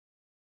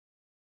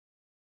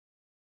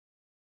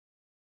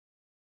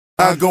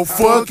I go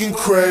fucking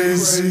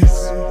crazy.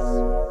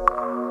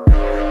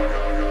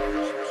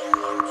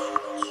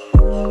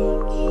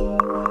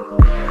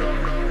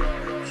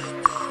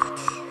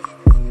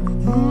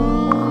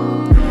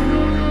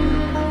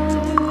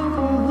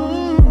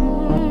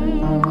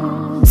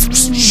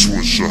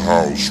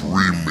 Swishahouse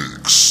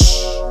remix.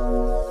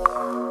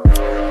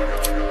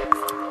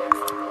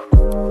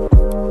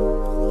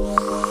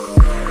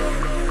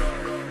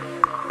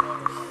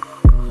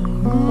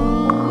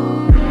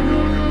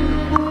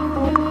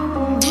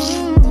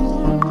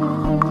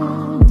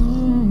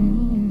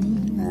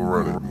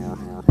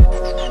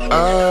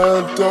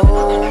 I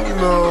don't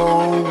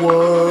know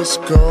what's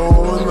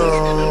going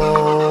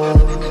on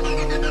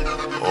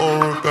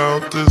or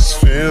about this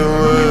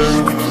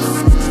feeling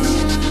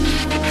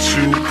that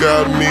you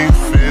got me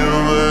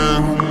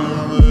feeling.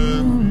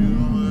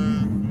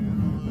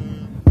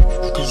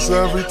 'Cause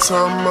every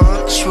time I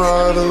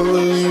try to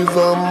leave,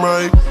 I'm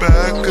right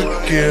back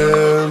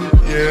again,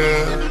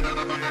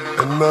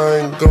 yeah. And I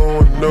ain't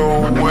going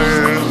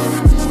nowhere.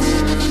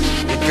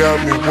 Got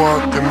me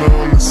walking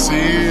on the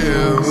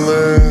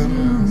ceiling.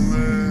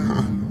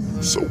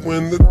 So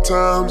when the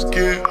times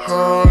get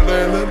hard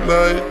and at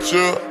night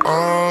you're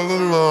all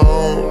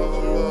alone,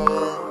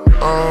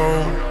 oh,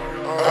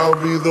 I'll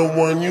be the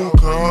one you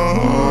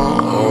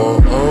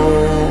call.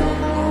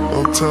 No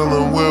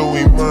telling where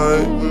we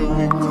might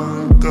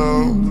go.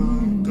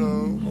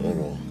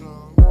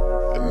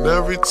 And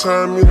every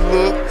time you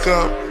look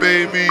up,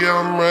 baby,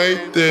 I'm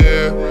right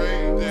there,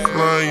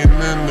 flying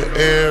in the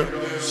air.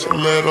 So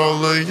let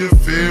all of your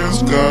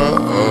fears go.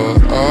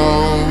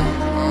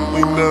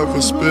 We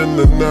never spend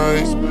the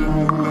night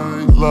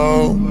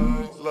low.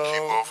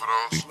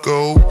 We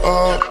go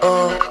up,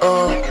 up,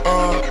 up,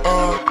 up,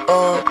 up,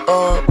 up, up,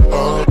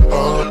 up,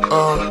 up,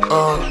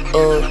 up, up,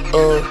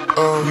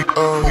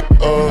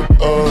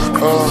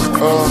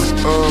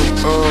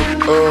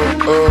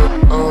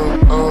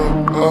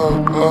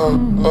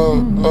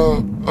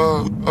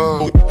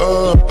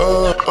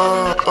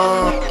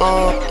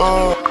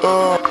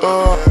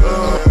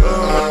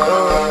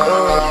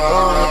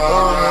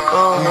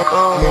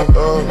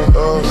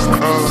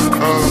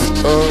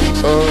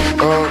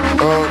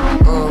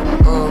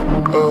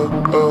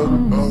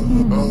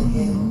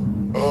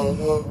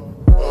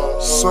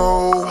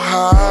 so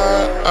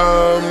high,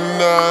 I'm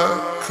not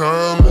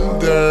coming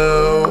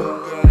down.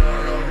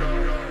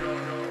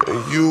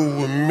 And you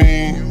and me,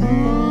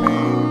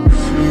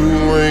 you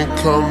ain't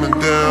coming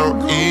down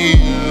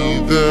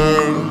either.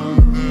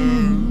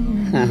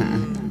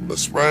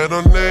 Let's write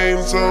our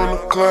names on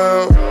the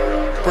cloud,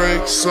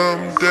 break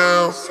some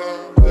down,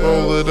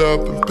 roll it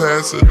up and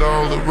pass it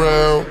all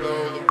around.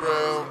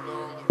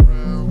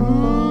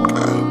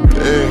 God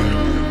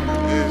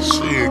damn,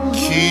 she a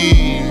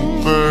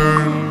keeper,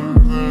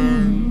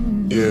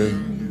 yeah.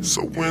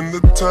 So when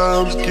the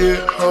times get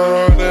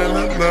hard and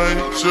at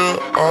night you're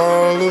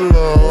all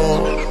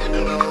alone,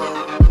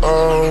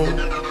 oh,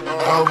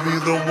 I'll be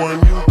the one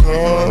you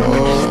call.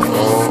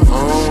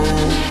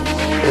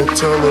 Don't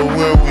tell her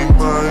where we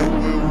might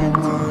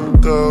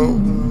go.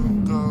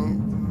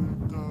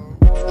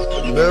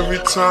 And every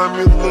time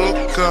you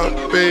look up,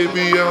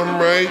 baby, I'm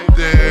right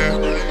there,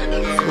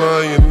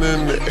 flying in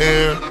the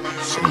air.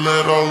 So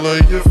let all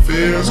of your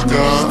fears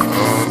go.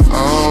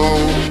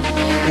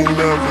 We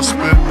never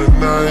spend the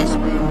night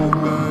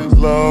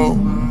low.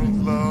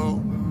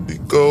 We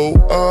go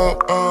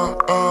up,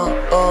 up, up,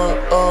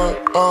 up,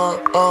 up,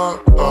 up, up,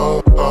 up,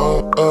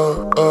 up, up,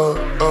 up,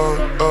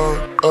 up, up.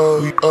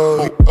 We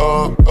up,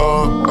 up, up,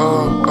 up,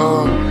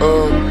 up,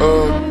 up,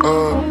 up,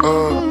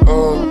 up,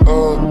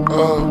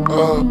 up,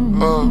 up,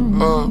 up,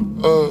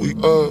 up. We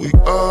up,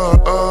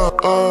 up,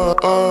 up,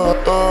 up, up,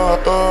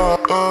 up,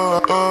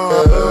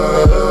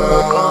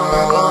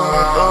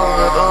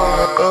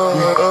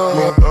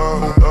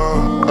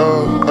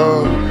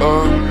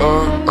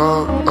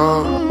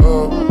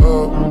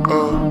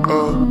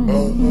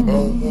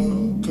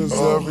 Cause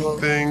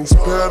everything's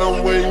better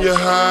when you're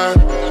high.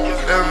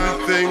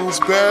 Everything's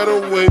better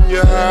when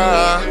you're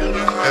high.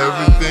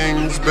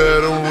 Everything's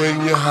better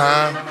when you're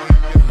high.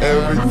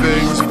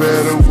 Everything's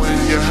better when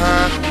you're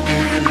high.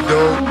 If you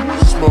don't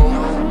smoke,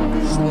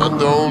 I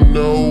don't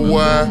know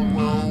why.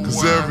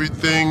 Cause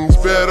everything's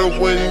better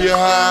when you're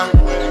high.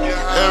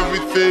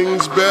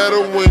 Everything's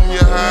better when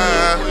you're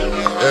high.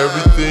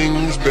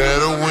 Everything's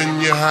better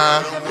when you're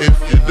high. If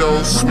you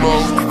don't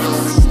smoke,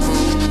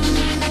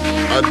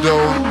 I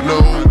don't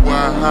know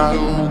why.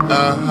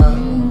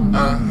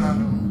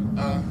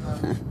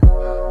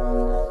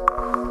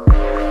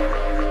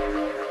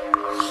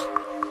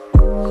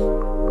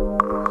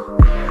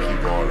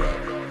 Keep all that.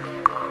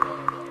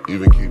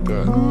 Even keep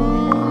that.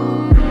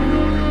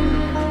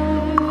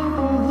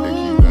 And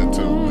keep that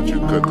too, but you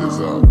cut this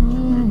out.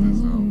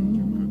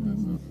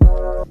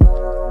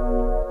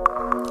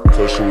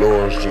 Cushion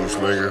orange juice,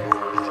 nigga.